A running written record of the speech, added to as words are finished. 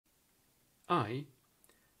I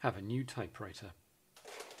have a new typewriter.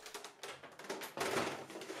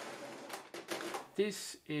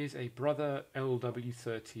 This is a Brother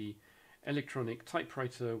LW30 electronic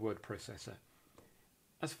typewriter word processor.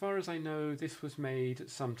 As far as I know, this was made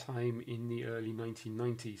sometime in the early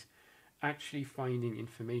 1990s. Actually finding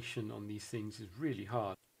information on these things is really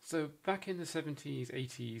hard. So back in the 70s,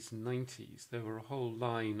 80s and 90s, there were a whole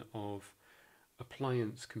line of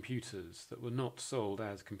appliance computers that were not sold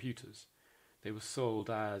as computers. They were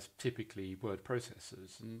sold as typically word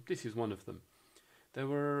processors, and this is one of them. There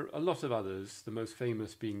were a lot of others, the most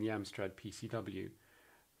famous being the Amstrad PCW.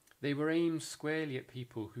 They were aimed squarely at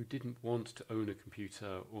people who didn't want to own a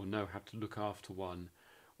computer or know how to look after one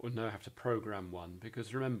or know how to program one,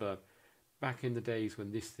 because remember, back in the days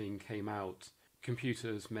when this thing came out,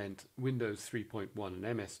 computers meant Windows 3.1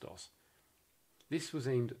 and MS-DOS. This was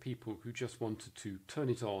aimed at people who just wanted to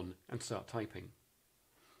turn it on and start typing.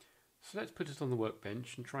 So let's put it on the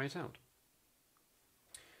workbench and try it out.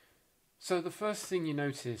 So the first thing you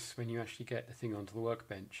notice when you actually get the thing onto the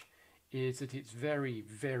workbench is that it's very,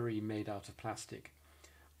 very made out of plastic.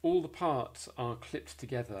 All the parts are clipped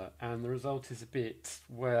together and the result is a bit,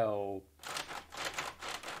 well,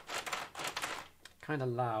 kind of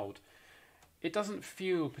loud. It doesn't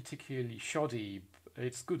feel particularly shoddy,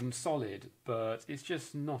 it's good and solid, but it's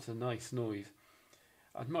just not a nice noise.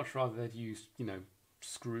 I'd much rather they'd use,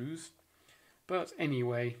 screws. But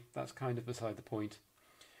anyway, that's kind of beside the point.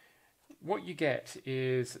 What you get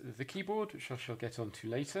is the keyboard, which I shall get onto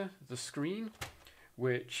later, the screen,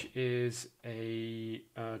 which is a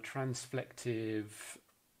transflective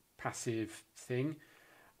passive thing.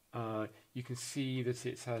 You can see that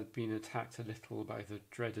it has been attacked a little by the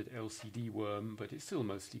dreaded LCD worm, but it's still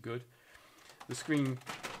mostly good. The screen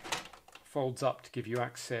folds up to give you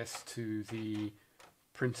access to the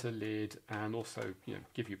printer lid and also,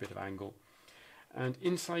 give you a bit of angle. And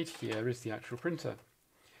inside here is the actual printer.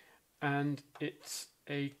 And it's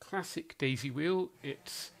a classic daisy wheel.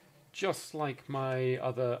 It's just like my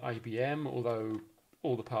other IBM, although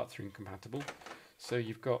all the parts are incompatible. So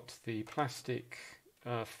you've got the plastic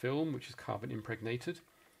film, which is carbon impregnated.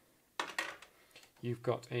 You've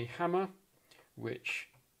got a hammer, which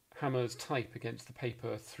hammers type against the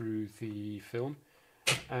paper through the film.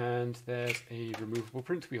 And there's a removable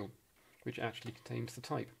print wheel, which actually contains the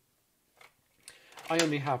type. I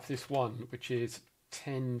only have this one, which is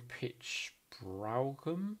 10 pitch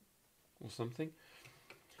Braugham or something.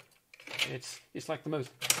 It's like the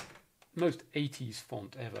most 80s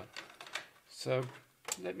font ever. So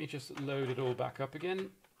let me just load it all back up again,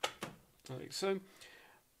 like so.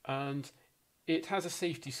 And it has a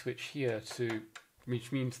safety switch here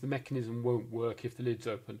which means the mechanism won't work if the lid's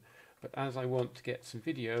open. But as I want to get some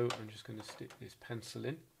video, I'm just going to stick this pencil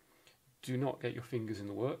in. Do not get your fingers in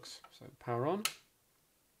the works. So power on.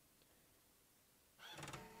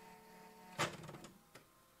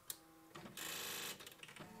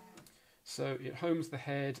 So it homes the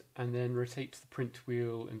head and then rotates the print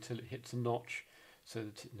wheel until it hits a notch so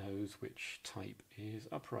that it knows which type is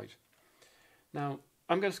upright. Now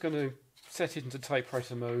I'm just going to set it into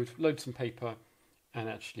typewriter mode, load some paper and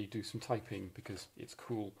actually do some typing because it's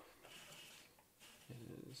cool.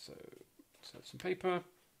 So set some paper.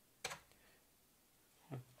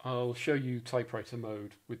 I'll show you typewriter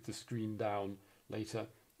mode with the screen down later.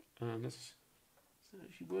 Is that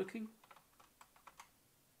actually working?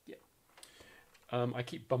 I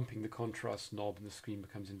keep bumping the contrast knob and the screen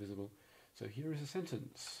becomes invisible. So here is a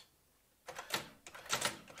sentence.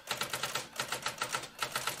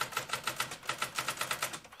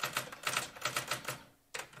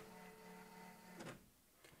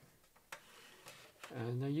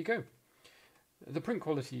 And there you go. The print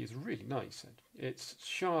quality is really nice. It's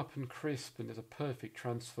sharp and crisp and there's a perfect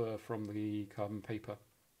transfer from the carbon paper.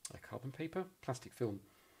 Plastic film.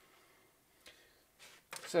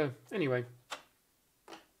 So anyway,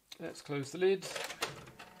 let's close the lid,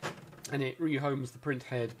 and it rehomes the print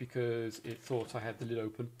head because it thought I had the lid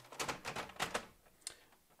open.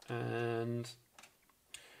 And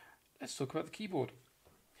let's talk about the keyboard,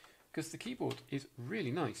 because the keyboard is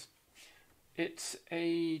really nice. It's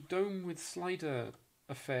a dome with slider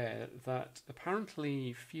affair that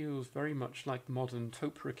apparently feels very much like modern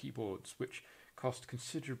Topra keyboards, which cost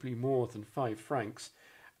considerably more than 5 francs,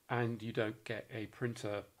 and you don't get a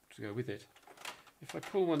printer to go with it. If I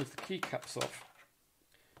pull one of the keycaps off,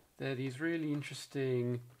 there are these really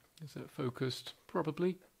interesting, is that focused?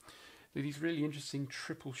 Probably. There are these really interesting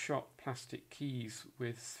triple shot plastic keys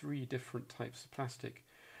with 3 different types of plastic.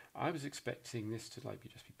 I was expecting this to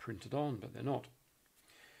just be printed on, but they're not.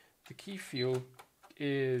 The key feel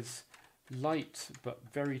is light but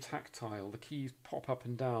very tactile. The keys pop up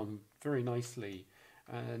and down very nicely,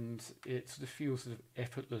 and it sort of feels sort of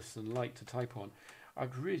effortless and light to type on.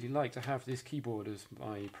 I'd really like to have this keyboard as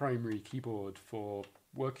my primary keyboard for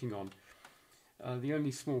working on. The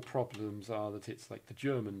only small problems are that it's like the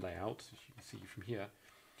German layout, as you can see from here,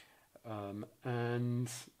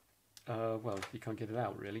 well, you can't get it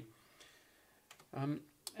out really.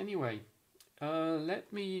 Anyway,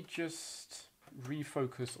 let me just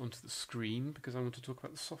refocus onto the screen because I want to talk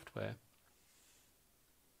about the software.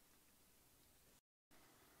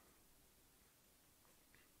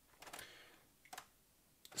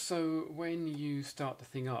 So when you start the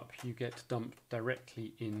thing up, you get dumped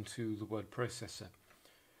directly into the word processor.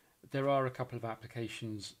 There are a couple of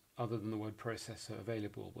applications other than the word processor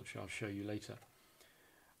available, which I'll show you later.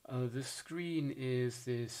 The screen is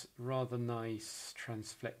this rather nice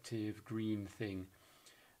transflective green thing.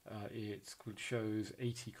 It shows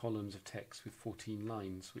 80 columns of text with 14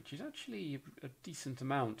 lines, which is actually a decent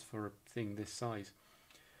amount for a thing this size.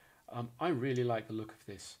 I really like the look of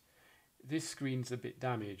this. This screen's a bit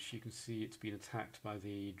damaged. You can see it's been attacked by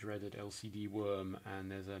the dreaded LCD worm,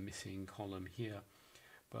 and there's a missing column here,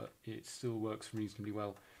 but it still works reasonably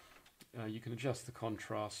well. You can adjust the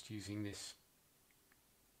contrast using this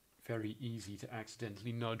very easy to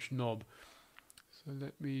accidentally nudge knob. So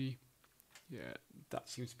let me, yeah, that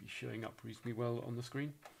seems to be showing up reasonably well on the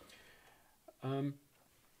screen.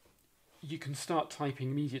 You can start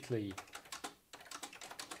typing immediately.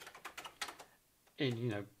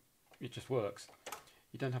 It just works.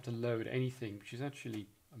 You don't have to load anything, which is actually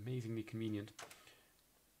amazingly convenient.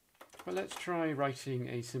 But let's try writing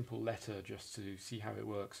a simple letter just to see how it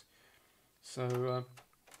works. So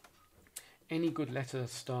any good letter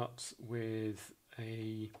starts with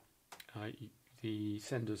the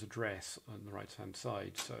sender's address on the right hand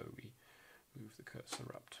side. So we move the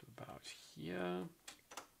cursor up to about here.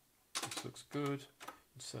 This looks good.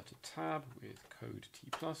 Insert a tab with code T+.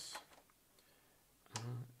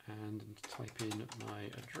 And type in my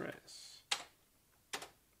address.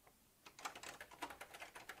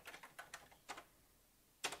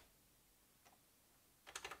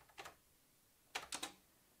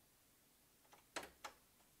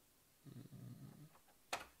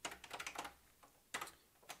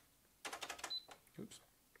 Oops.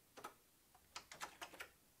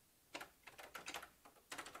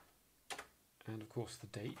 And of course the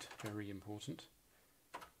date, very important.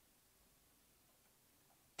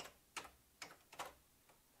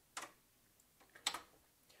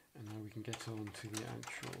 We can get on to the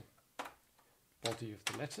actual body of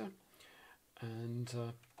the letter, and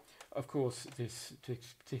of course this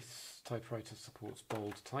typewriter supports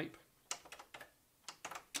bold type.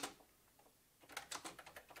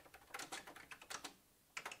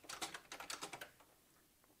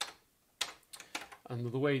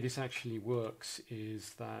 And the way this actually works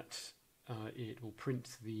is that it will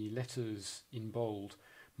print the letters in bold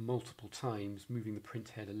multiple times, moving the print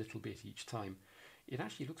head a little bit each time. It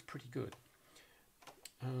actually looks pretty good.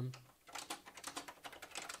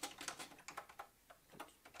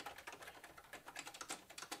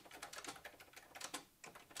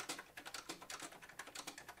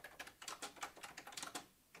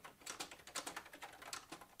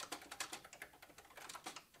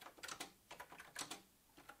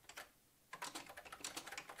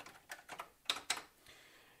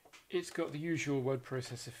 It's got the usual word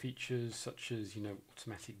processor features such as,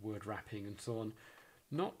 automatic word wrapping and so on.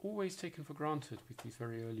 Not always taken for granted with these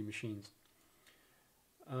very early machines.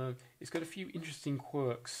 It's got a few interesting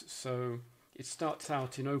quirks. So it starts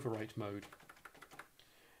out in overwrite mode.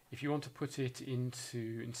 If you want to put it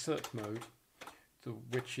into insert mode,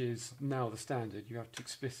 which is now the standard, you have to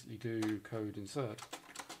explicitly do code insert.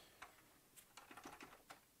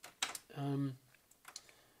 Sorry,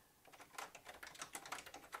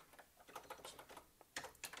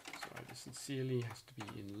 this sincerely has to be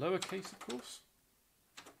in lowercase, of course.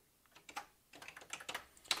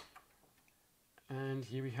 And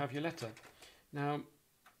here we have your letter. Now,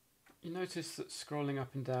 you notice that scrolling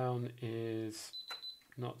up and down is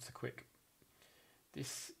not so quick.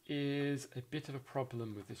 This is a bit of a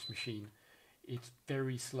problem with this machine. It's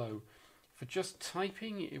very slow. For just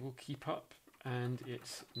typing, it will keep up and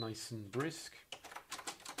it's nice and brisk.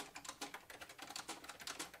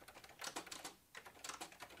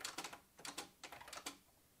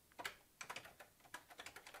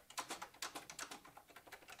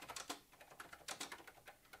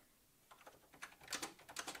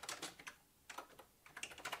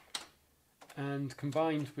 And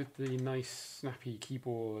combined with the nice snappy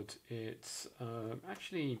keyboard, it's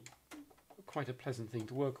actually quite a pleasant thing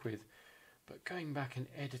to work with. But going back and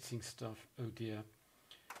editing stuff, oh dear.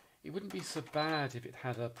 It wouldn't be so bad if it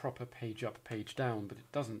had a proper page up, page down, but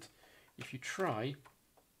it doesn't. If you try,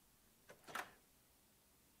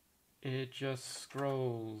 it just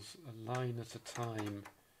scrolls a line at a time,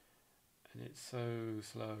 and it's so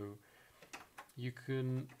slow. You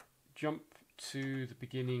can jump to the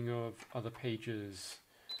beginning of other pages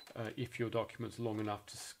if your document's long enough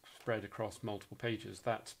to spread across multiple pages.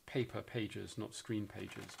 That's paper pages, not screen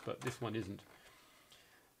pages, but this one isn't.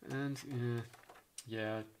 And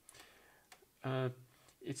yeah,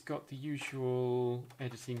 it's got the usual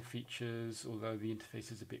editing features, although the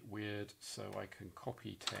interface is a bit weird, so I can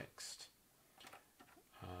copy text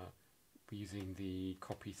using the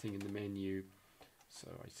copy thing in the menu. So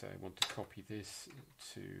I say I want to copy this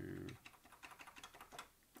to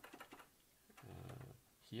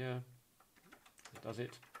here. It does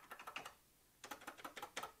it.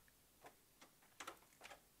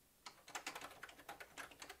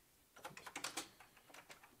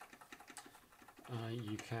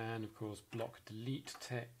 You can, of course, block delete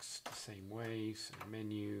text the same way. So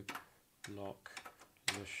menu, block,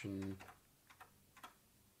 listen,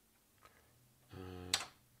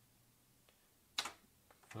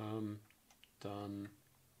 done.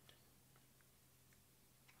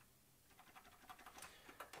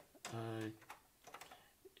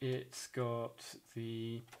 It's got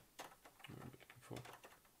the what am I looking for?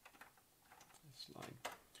 This line.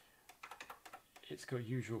 It's got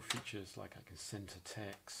usual features like I can center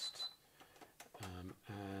text,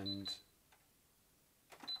 and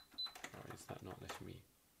why is that not letting me?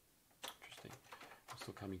 Interesting. I'm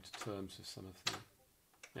still coming to terms with some of the.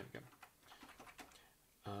 There we go.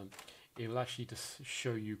 It will actually just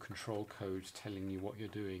show you control codes telling you what you're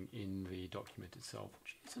doing in the document itself,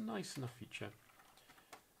 which is a nice enough feature.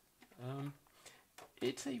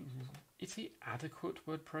 It's a adequate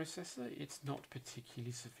word processor. It's not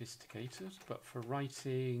particularly sophisticated, but for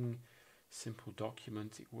writing simple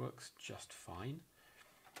documents, it works just fine.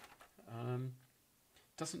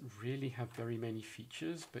 Doesn't really have very many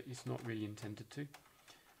features, but it's not really intended to.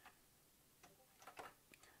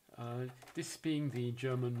 This being the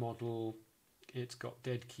German model, it's got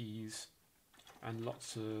dead keys and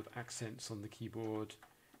lots of accents on the keyboard.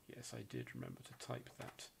 Yes, I did remember to type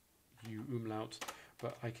that U umlaut,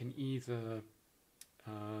 but I can either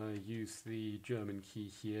use the German key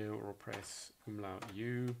here or press umlaut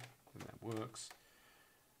U, and that works.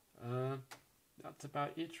 That's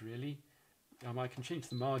about it really. I can change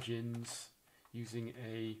the margins using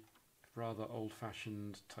a rather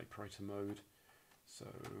old-fashioned typewriter mode. So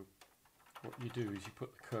what you do is you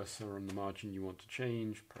put the cursor on the margin you want to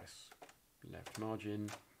change, press left margin,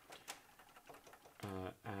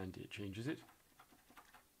 and it changes it.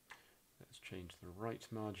 Let's change the right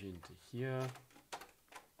margin to here,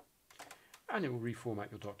 and it will reformat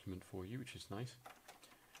your document for you, which is nice.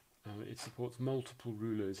 It supports multiple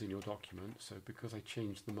rulers in your document, so because I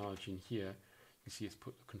changed the margin here, you can see it's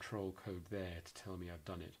put the control code there to tell me I've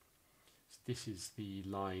done it. So this is the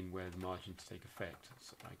line where the margins take effect,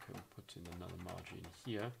 so I can put in another margin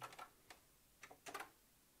here.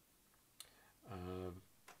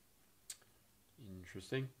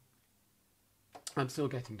 Interesting. I'm still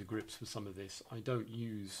getting to grips with some of this. I don't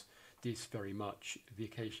use this very much, the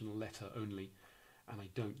occasional letter only, and I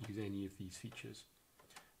don't use any of these features.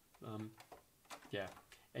 Yeah,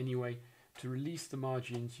 anyway, to release the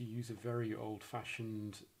margins you use a very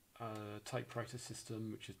old-fashioned typewriter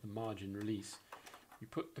system, which is the margin release. You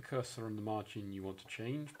put the cursor on the margin you want to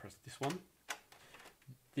change, press this one.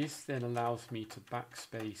 This then allows me to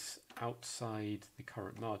backspace outside the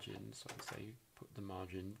current margin, so I say put the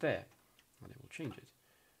margin there, and it will change it.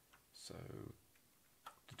 So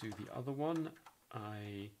to do the other one,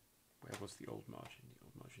 where was the old margin? The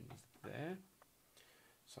old margin is there.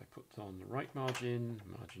 So I put on the right margin,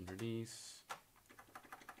 margin release,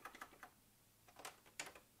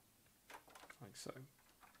 like so.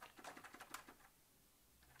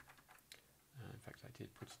 In fact, I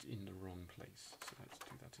did put it in the wrong place, so let's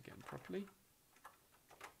do that again properly.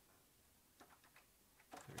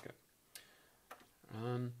 There we go.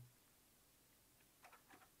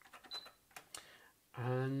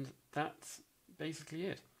 And that's basically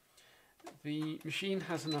it. The machine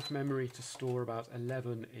has enough memory to store about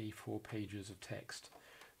 11 A4 pages of text,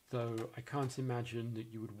 though I can't imagine that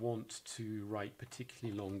you would want to write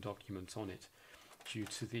particularly long documents on it due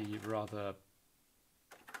to the rather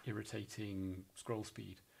irritating scroll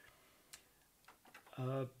speed.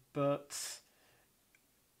 But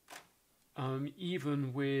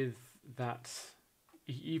even with that,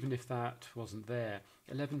 even if that wasn't there,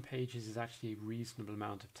 11 pages is actually a reasonable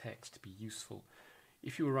amount of text to be useful.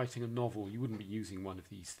 if you were writing a novel, you wouldn't be using one of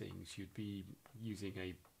these things. You'd be using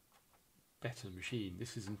a better machine.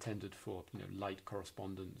 This is intended for, you know, light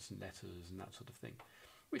correspondence and letters and that sort of thing,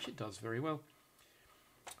 which it does very well.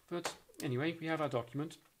 But anyway, we have our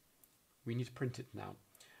document. We need to print it now.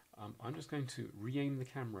 I'm just going to re-aim the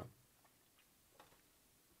camera.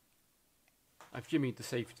 I've jimmied the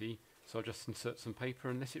safety, so I'll just insert some paper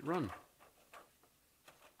and let it run.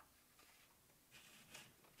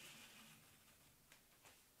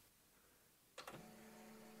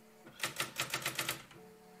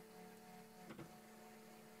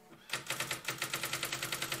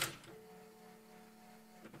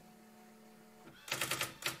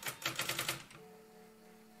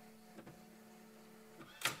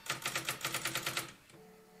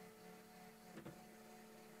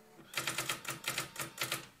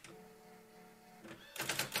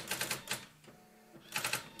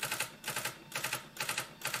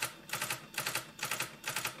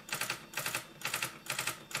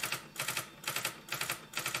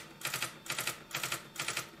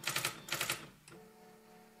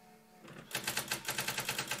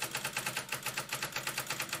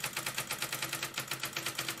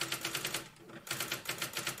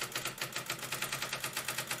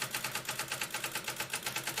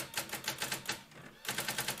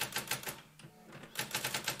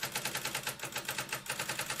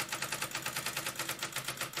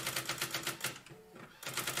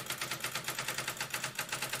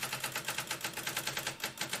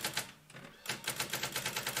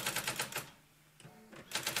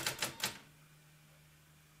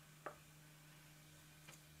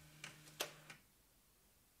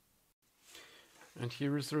 And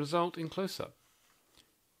here is the result in close-up.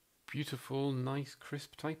 Beautiful, nice,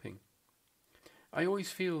 crisp typing. I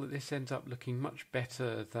always feel that this ends up looking much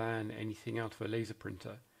better than anything out of a laser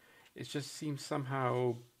printer. It just seems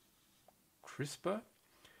somehow crisper.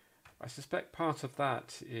 I suspect part of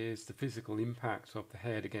that is the physical impact of the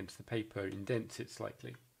head against the paper indents it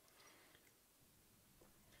slightly.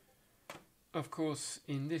 Of course,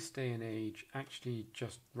 in this day and age, actually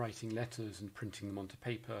just writing letters and printing them onto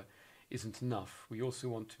paper isn't enough. We also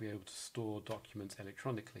want to be able to store documents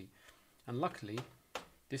electronically. And luckily,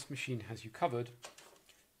 this machine has you covered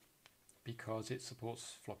because it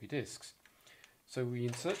supports floppy disks. So we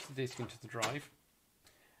insert the disk into the drive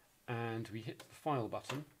and we hit the file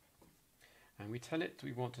button and we tell it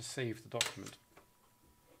we want to save the document.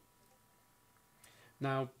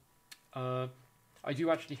 Now, I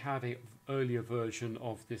do actually have an earlier version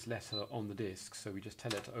of this letter on the disk, so we just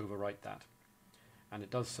tell it to overwrite that, and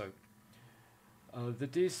it does so. The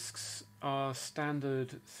discs are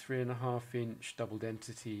standard 3.5-inch double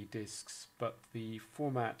density discs, but the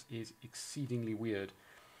format is exceedingly weird.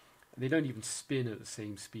 They don't even spin at the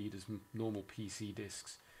same speed as normal PC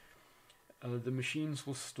discs. The machines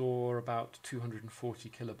will store about 240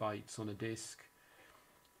 kilobytes on a disk.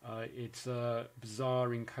 It's a bizarre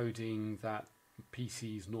encoding that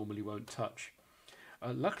PCs normally won't touch.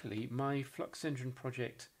 Luckily, my Flux Engine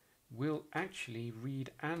project will actually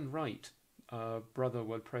read and write brother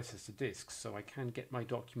word processor disks, so I can get my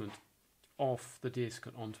document off the disk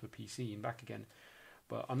and onto a PC and back again.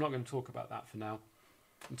 But I'm not going to talk about that for now.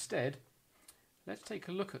 Instead, let's take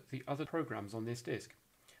a look at the other programs on this disk.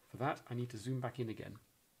 For that, I need to zoom back in again.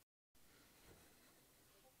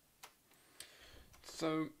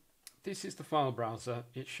 So this is the file browser.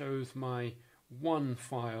 It shows my one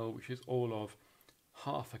file, which is all of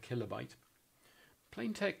 0.5 kilobyte.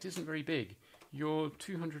 Plain text isn't very big. Your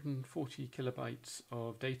 240 kilobytes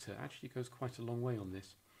of data actually goes quite a long way on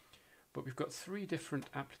this. But we've got 3 different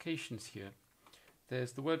applications here.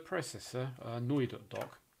 There's the word processor,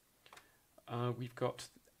 noi.doc. We've got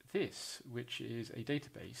this, which is a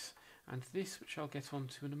database, and this, which I'll get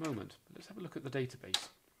onto in a moment. But let's have a look at the database.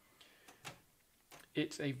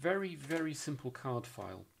 It's a very, very simple card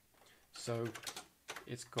file. So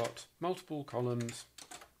it's got multiple columns.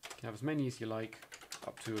 You can have as many as you like,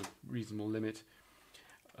 up to a reasonable limit.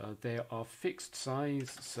 They are fixed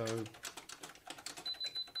size, so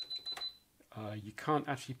you can't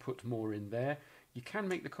actually put more in there. You can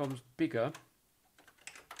make the columns bigger,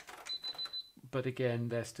 but again,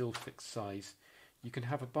 they're still fixed size. You can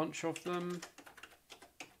have a bunch of them,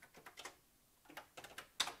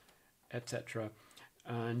 etc.,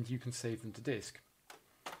 and you can save them to disk.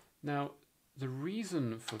 Now, the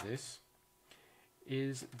reason for this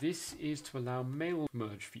is to allow mail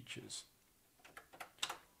merge features.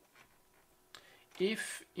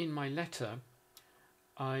 If in my letter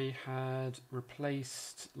I had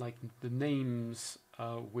replaced like the names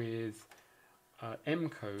with M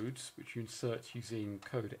codes, which you insert using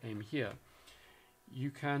code M here,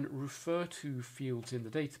 you can refer to fields in the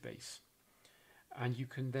database, and you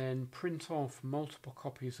can then print off multiple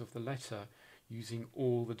copies of the letter using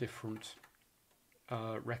all the different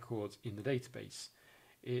records in the database.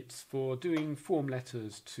 It's for doing form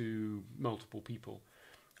letters to multiple people.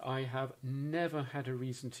 I have never had a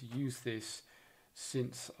reason to use this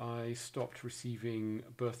since I stopped receiving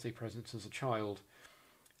birthday presents as a child,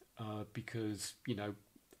 because, you know,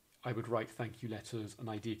 I would write thank you letters, and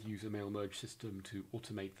I did use a mail merge system to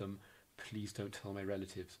automate them. Please don't tell my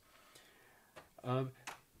relatives.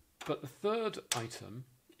 But the third item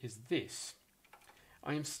is this.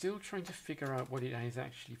 I am still trying to figure out what it is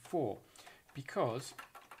actually for, because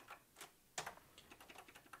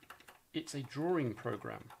it's a drawing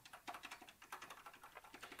program,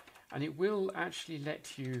 and it will actually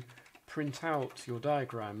let you print out your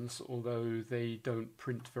diagrams, although they don't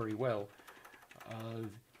print very well.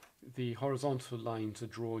 The horizontal lines are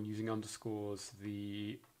drawn using underscores,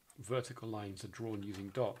 the vertical lines are drawn using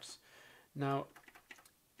dots. Now,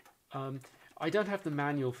 I don't have the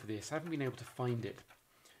manual for this. I haven't been able to find it.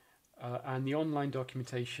 And the online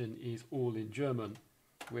documentation is all in German,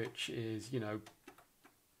 which is, you know,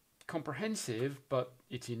 comprehensive, but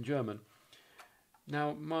it's in German.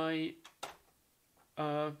 Now,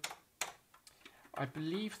 I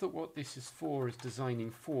believe that what this is for is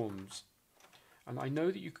designing forms. And I know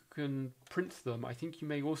that you can print them. I think you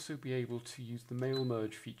may also be able to use the mail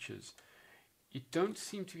merge features. You don't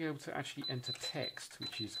seem to be able to actually enter text,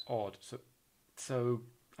 which is odd. So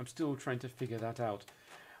I'm still trying to figure that out.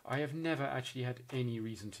 I have never actually had any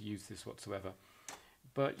reason to use this whatsoever.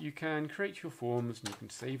 But you can create your forms and you can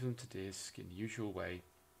save them to disk in the usual way.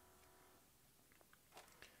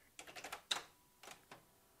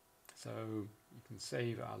 So you can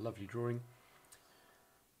save our lovely drawing.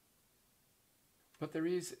 But there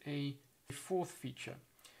is a fourth feature,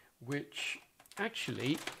 which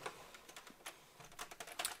actually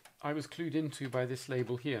I was clued into by this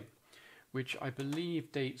label here, which I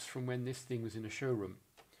believe dates from when this thing was in a showroom.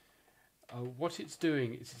 What it's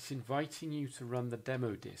doing is it's inviting you to run the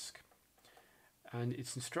demo disk, and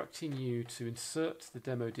it's instructing you to insert the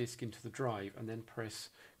demo disk into the drive and then press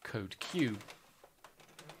code Q.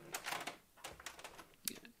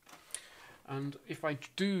 And if I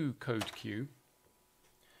do code Q,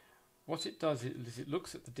 what it does is it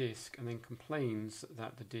looks at the disk and then complains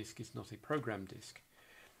that the disk is not a program disk.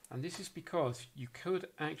 And this is because you could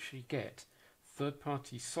actually get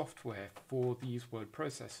third-party software for these word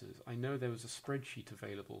processors. I know there was a spreadsheet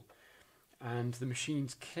available, and the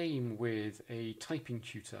machines came with a typing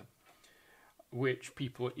tutor, which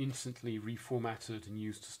people instantly reformatted and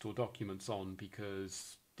used to store documents on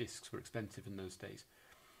because disks were expensive in those days.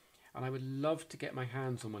 And I would love to get my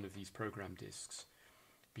hands on one of these program disks,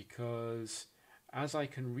 because as I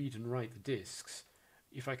can read and write the disks,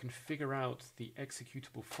 if I can figure out the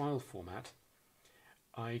executable file format,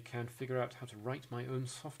 I can figure out how to write my own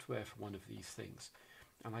software for one of these things.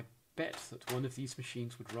 And I bet that one of these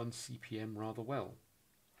machines would run CP/M rather well.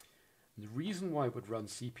 And the reason why it would run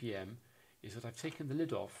CP/M is that I've taken the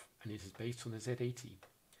lid off and it is based on a Z80.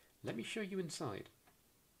 Let me show you inside.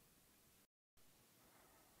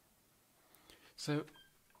 So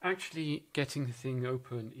actually getting the thing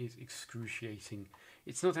open is excruciating.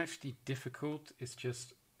 It's not actually difficult, it's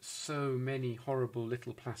just so many horrible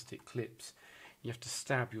little plastic clips. You have to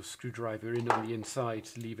stab your screwdriver in on the inside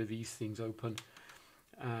to lever these things open,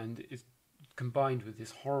 and it's combined with this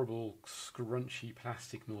horrible scrunchy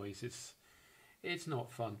plastic noise. It's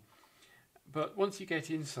not fun. But once you get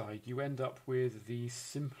inside, you end up with the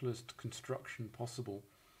simplest construction possible.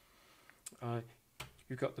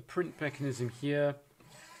 You've got the print mechanism here,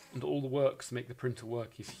 and all the works to make the printer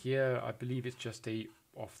work is here. I believe it's just a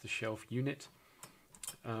off-the-shelf unit.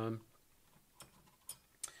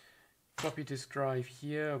 Floppy disk drive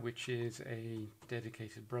here, which is a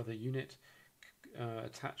dedicated brother unit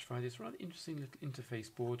attached via this rather interesting little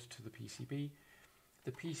interface board to the PCB.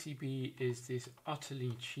 The PCB is this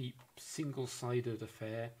utterly cheap single-sided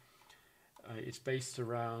affair. It's based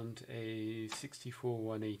around a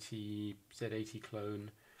 64180 Z80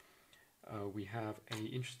 clone. We have an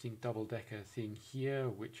interesting double-decker thing here,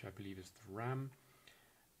 which I believe is the RAM.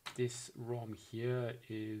 This ROM here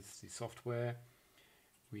is the software.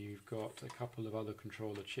 We've got a couple of other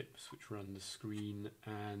controller chips which run the screen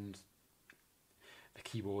and the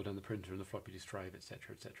keyboard and the printer and the floppy disk drive,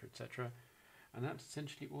 etc, etc, etc. And that's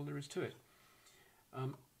essentially all there is to it.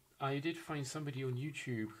 I did find somebody on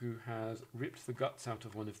YouTube who has ripped the guts out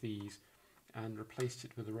of one of these and replaced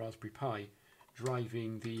it with a Raspberry Pi,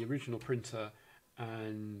 driving the original printer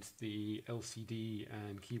and the LCD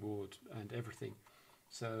and keyboard and everything.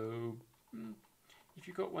 So If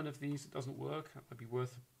you've got one of these that doesn't work, that would be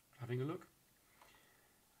worth having a look.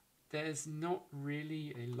 There's not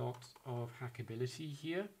really a lot of hackability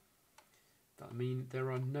here. I mean,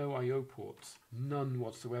 there are no I/O ports, none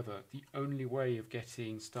whatsoever. The only way of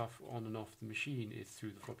getting stuff on and off the machine is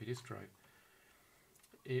through the floppy disk drive.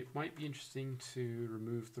 It might be interesting to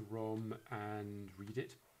remove the ROM and read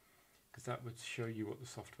it, because that would show you what the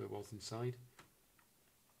software was inside.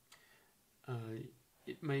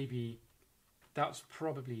 It may be, that's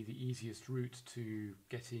probably the easiest route to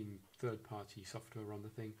getting third-party software on the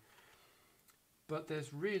thing. But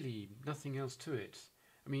there's really nothing else to it.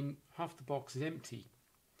 I mean, half the box is empty.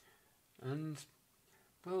 And,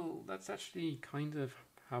 well, that's actually kind of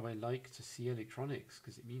how I like to see electronics,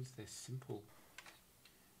 because it means they're simple.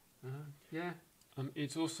 Yeah.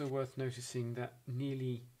 It's also worth noticing that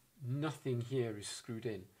nearly nothing here is screwed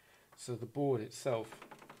in. So the board itself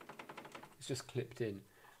is just clipped in.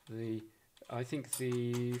 I think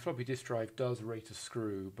the floppy disk drive does rate a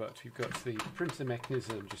screw, but you've got the printer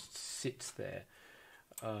mechanism just sits there.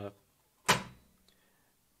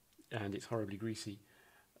 And it's horribly greasy.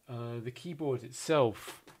 The keyboard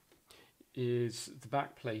itself is, the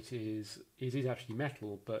back plate is actually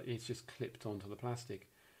metal, but it's just clipped onto the plastic.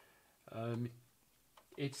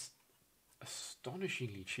 It's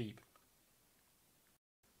astonishingly cheap.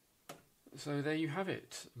 So there you have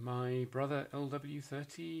it, my Brother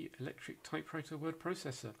LW30 electric typewriter word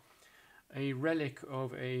processor. A relic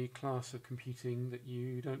of a class of computing that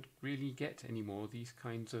you don't really get anymore. These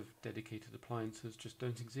kinds of dedicated appliances just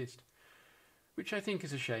don't exist, which I think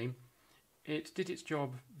is a shame. It did its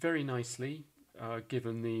job very nicely,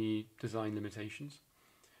 given the design limitations.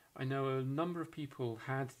 I know a number of people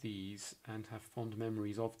had these and have fond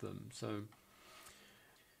memories of them, so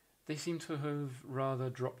they seem to have rather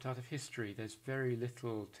dropped out of history. There's very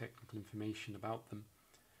little technical information about them.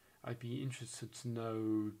 I'd be interested to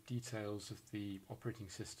know details of the operating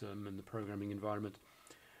system and the programming environment.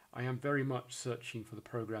 I am very much searching for the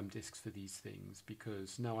program disks for these things,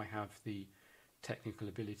 because now I have the technical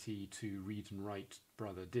ability to read and write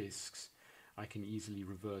Brother disks. I can easily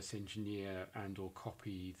reverse engineer and or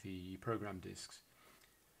copy the program disks.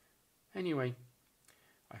 Anyway,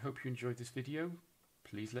 I hope you enjoyed this video.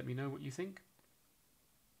 Please let me know what you think.